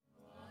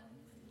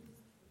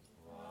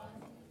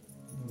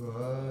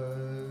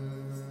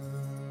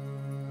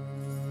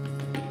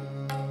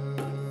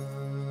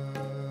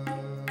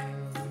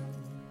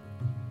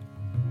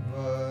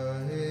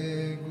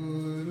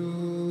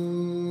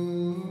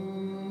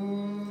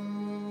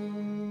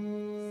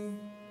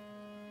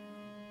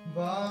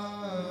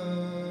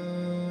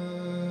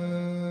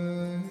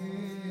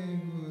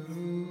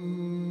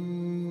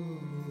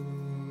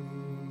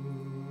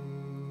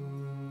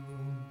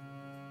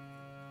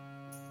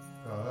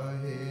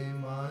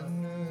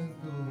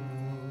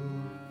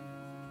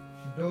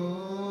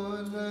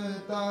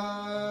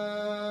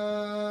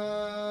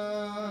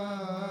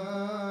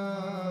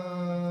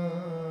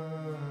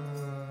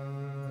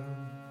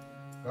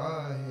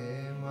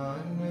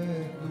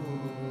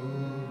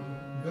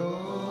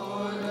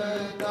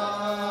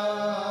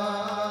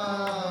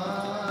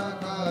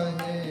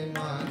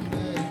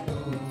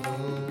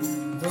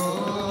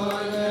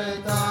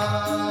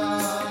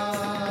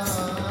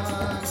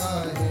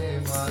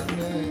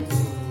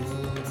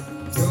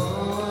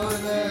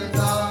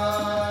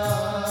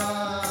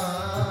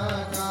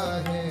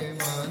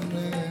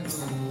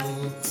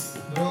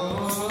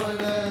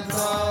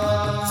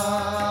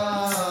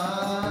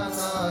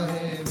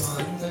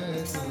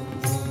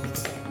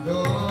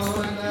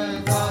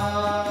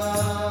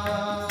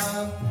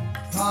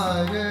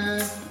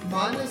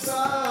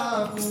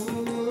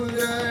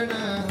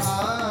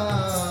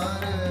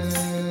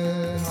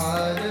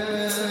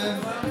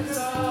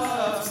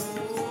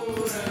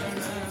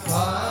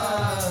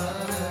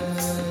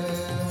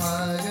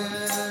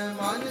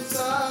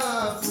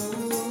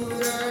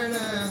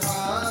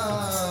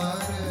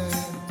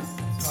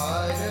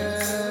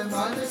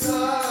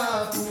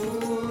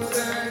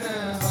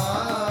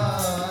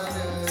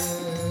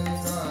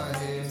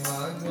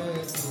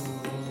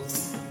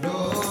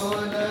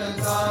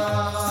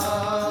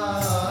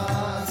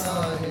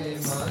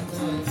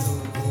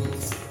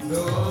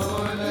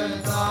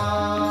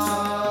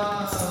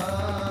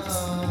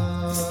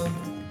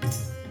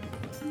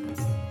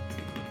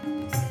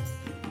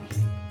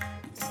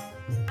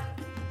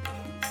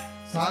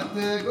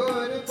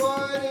सतगुर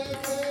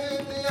पुरख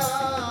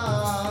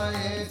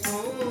ध्याए तू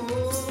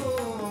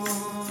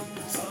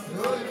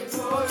गुर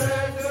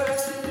पुरख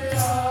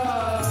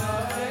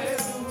ध्याए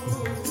तू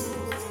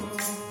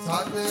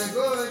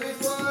सतगुर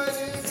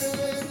पुरख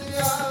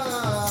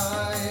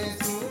ध्याए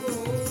तू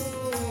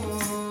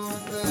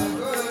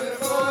सतगुर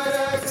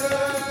पुरख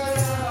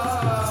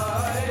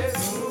ध्याए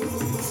तू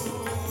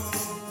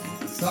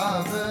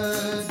सब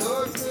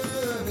दुख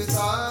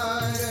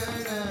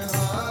विसारण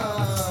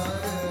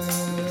हार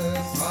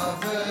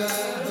सब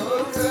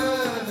दुख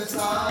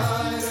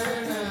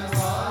विसारण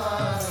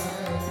हार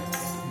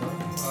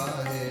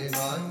हमारे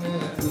मन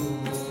तू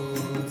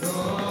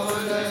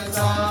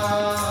डोलता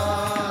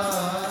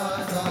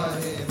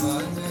हमारे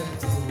मन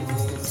तू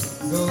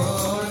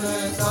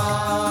डोलता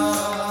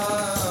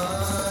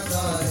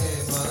हमारे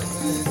मन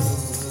तू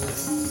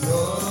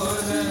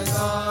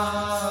डोलता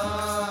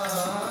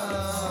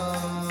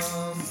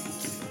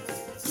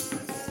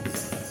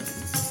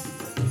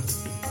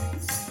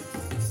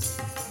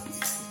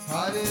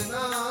हरि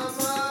नाम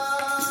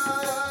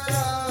आराध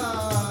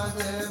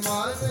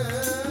मन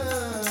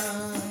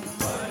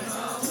हरि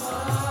नाम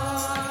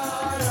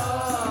आराध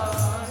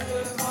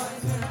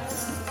मन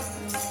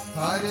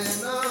हरि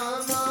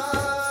नाम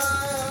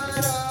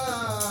आराध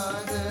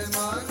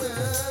मन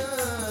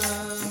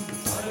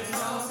हरि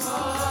नाम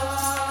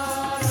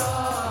आराध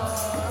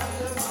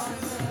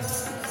मन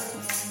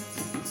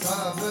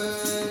सब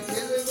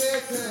खिल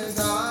विख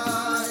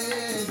जाए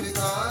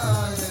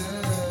विकार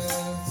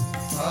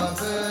अब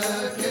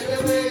खिल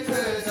विख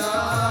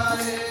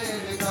जाए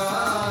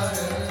विकार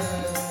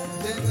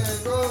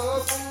जिनको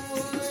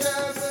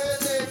पूरब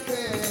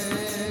लिखे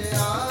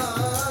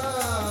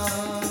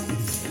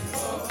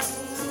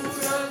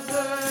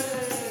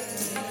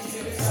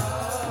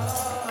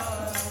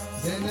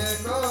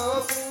जिनको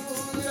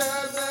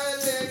पूरब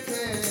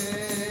लिखे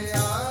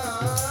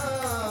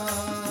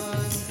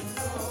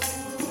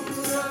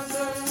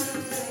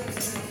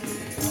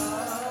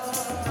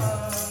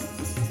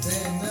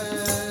दिन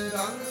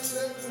रंग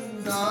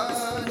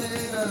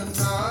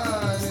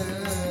निरंकार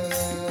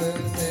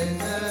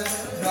दिन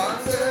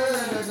रंग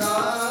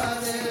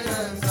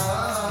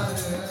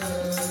निरंकार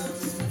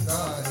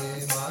काहे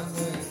मन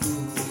तू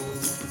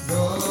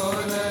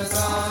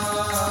डोलता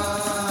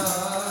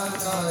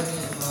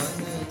काहे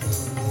मन तू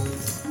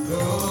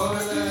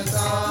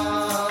डोलता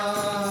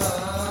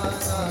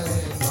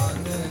काहे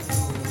मन तू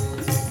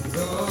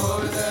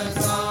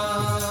डोलता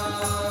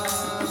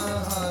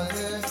हर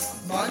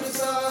मन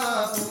सा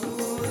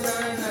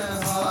पूरण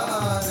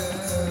हार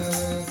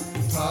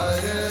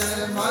हर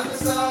मन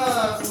सा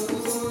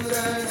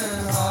पूरण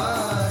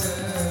हार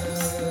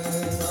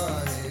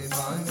काहे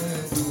मन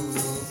तू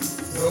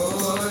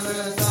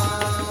डोलता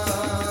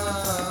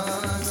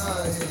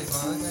काहे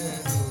मन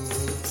तू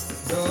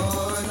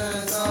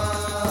डोलता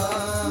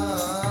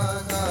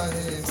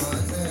काहे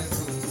मन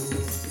तू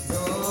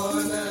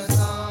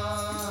डोलता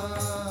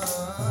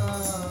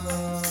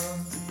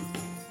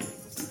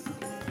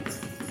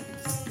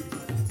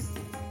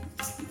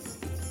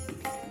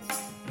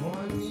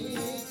होनी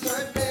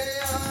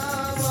छटिया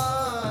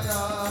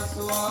माया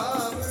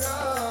सुहावरा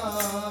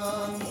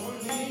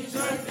होनी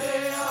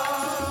छटिया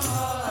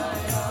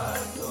माया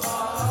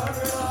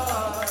सुहावरा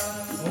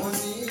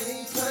होनी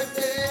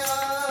छटिया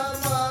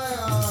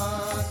माया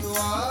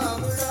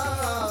सुहावरा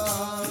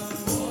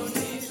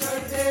होनी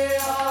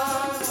छटिया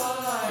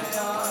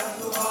माया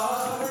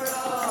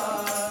सुहावरा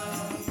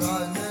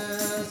कन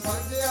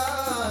संध्या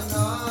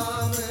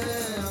नाम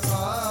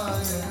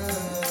अपार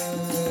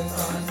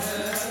कन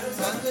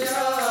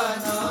संध्या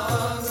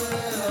नाम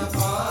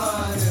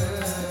अपार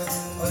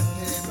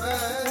पथे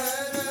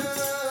बहर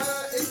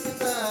एक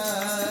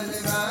तैल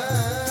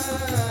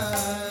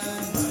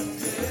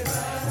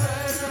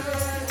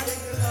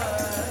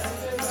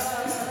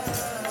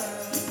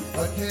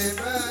पथे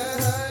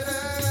बहर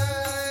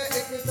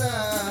एक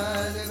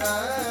तैल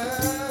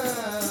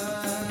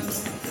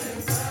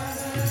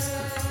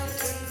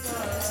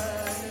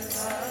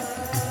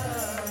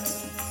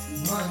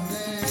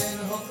मने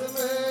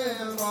हुक्म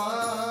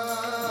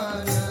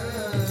वार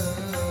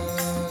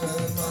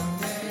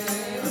मने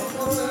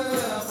हुक्म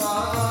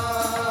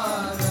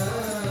वार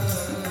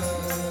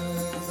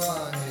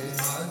काहे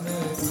मन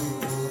तू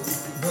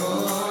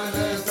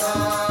डोलता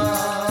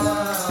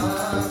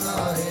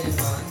काहे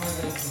मन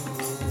तू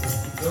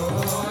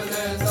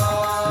डोलता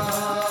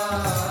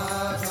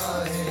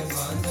काहे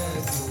मन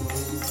तू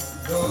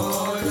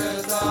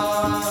डोलता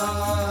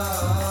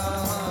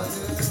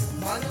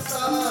मन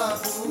सा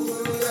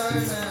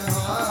पूरण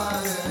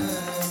हार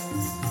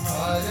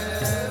हर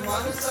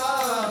मन सा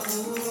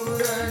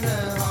पूरण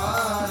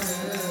हार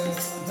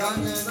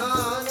धन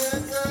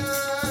नानक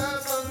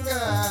मंगै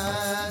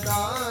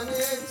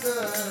दानिक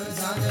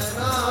धन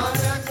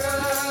नानक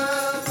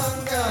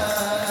मंगै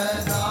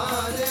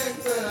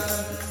दानिक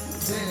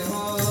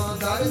देहो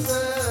दर्श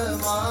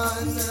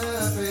मान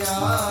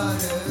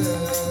प्यार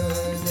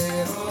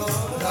देहो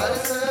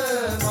दर्श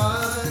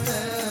मान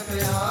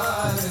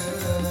प्यार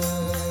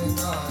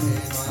काहे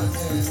मन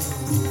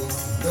तू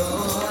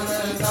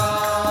डोलता ਡੋਲਦਾ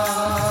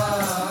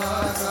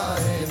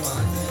ਕਾਹੇ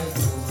ਮਨ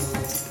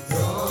ਤੂੰ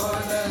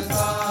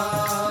ਡੋਲਦਾ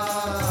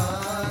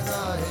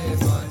ਕਾਹੇ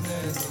ਮਨ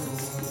ਤੂੰ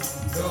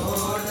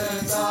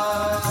ਡੋਲਦਾ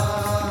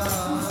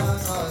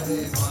ਕਾਹੇ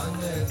ਮਨ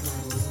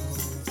ਤੂੰ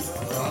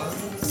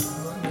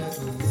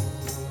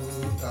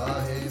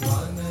ਕਾਹੇ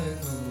ਮਨ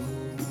ਤੂੰ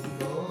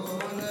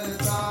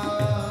ਡੋਲਦਾ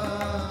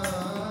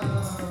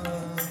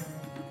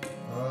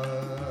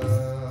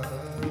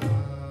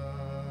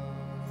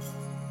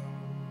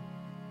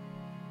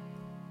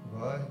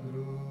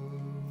ਵਾਹਿਗੁਰੂ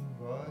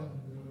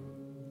ਵਾਹਿਗੁਰੂ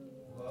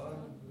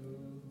ਵਾਹਿਗੁਰੂ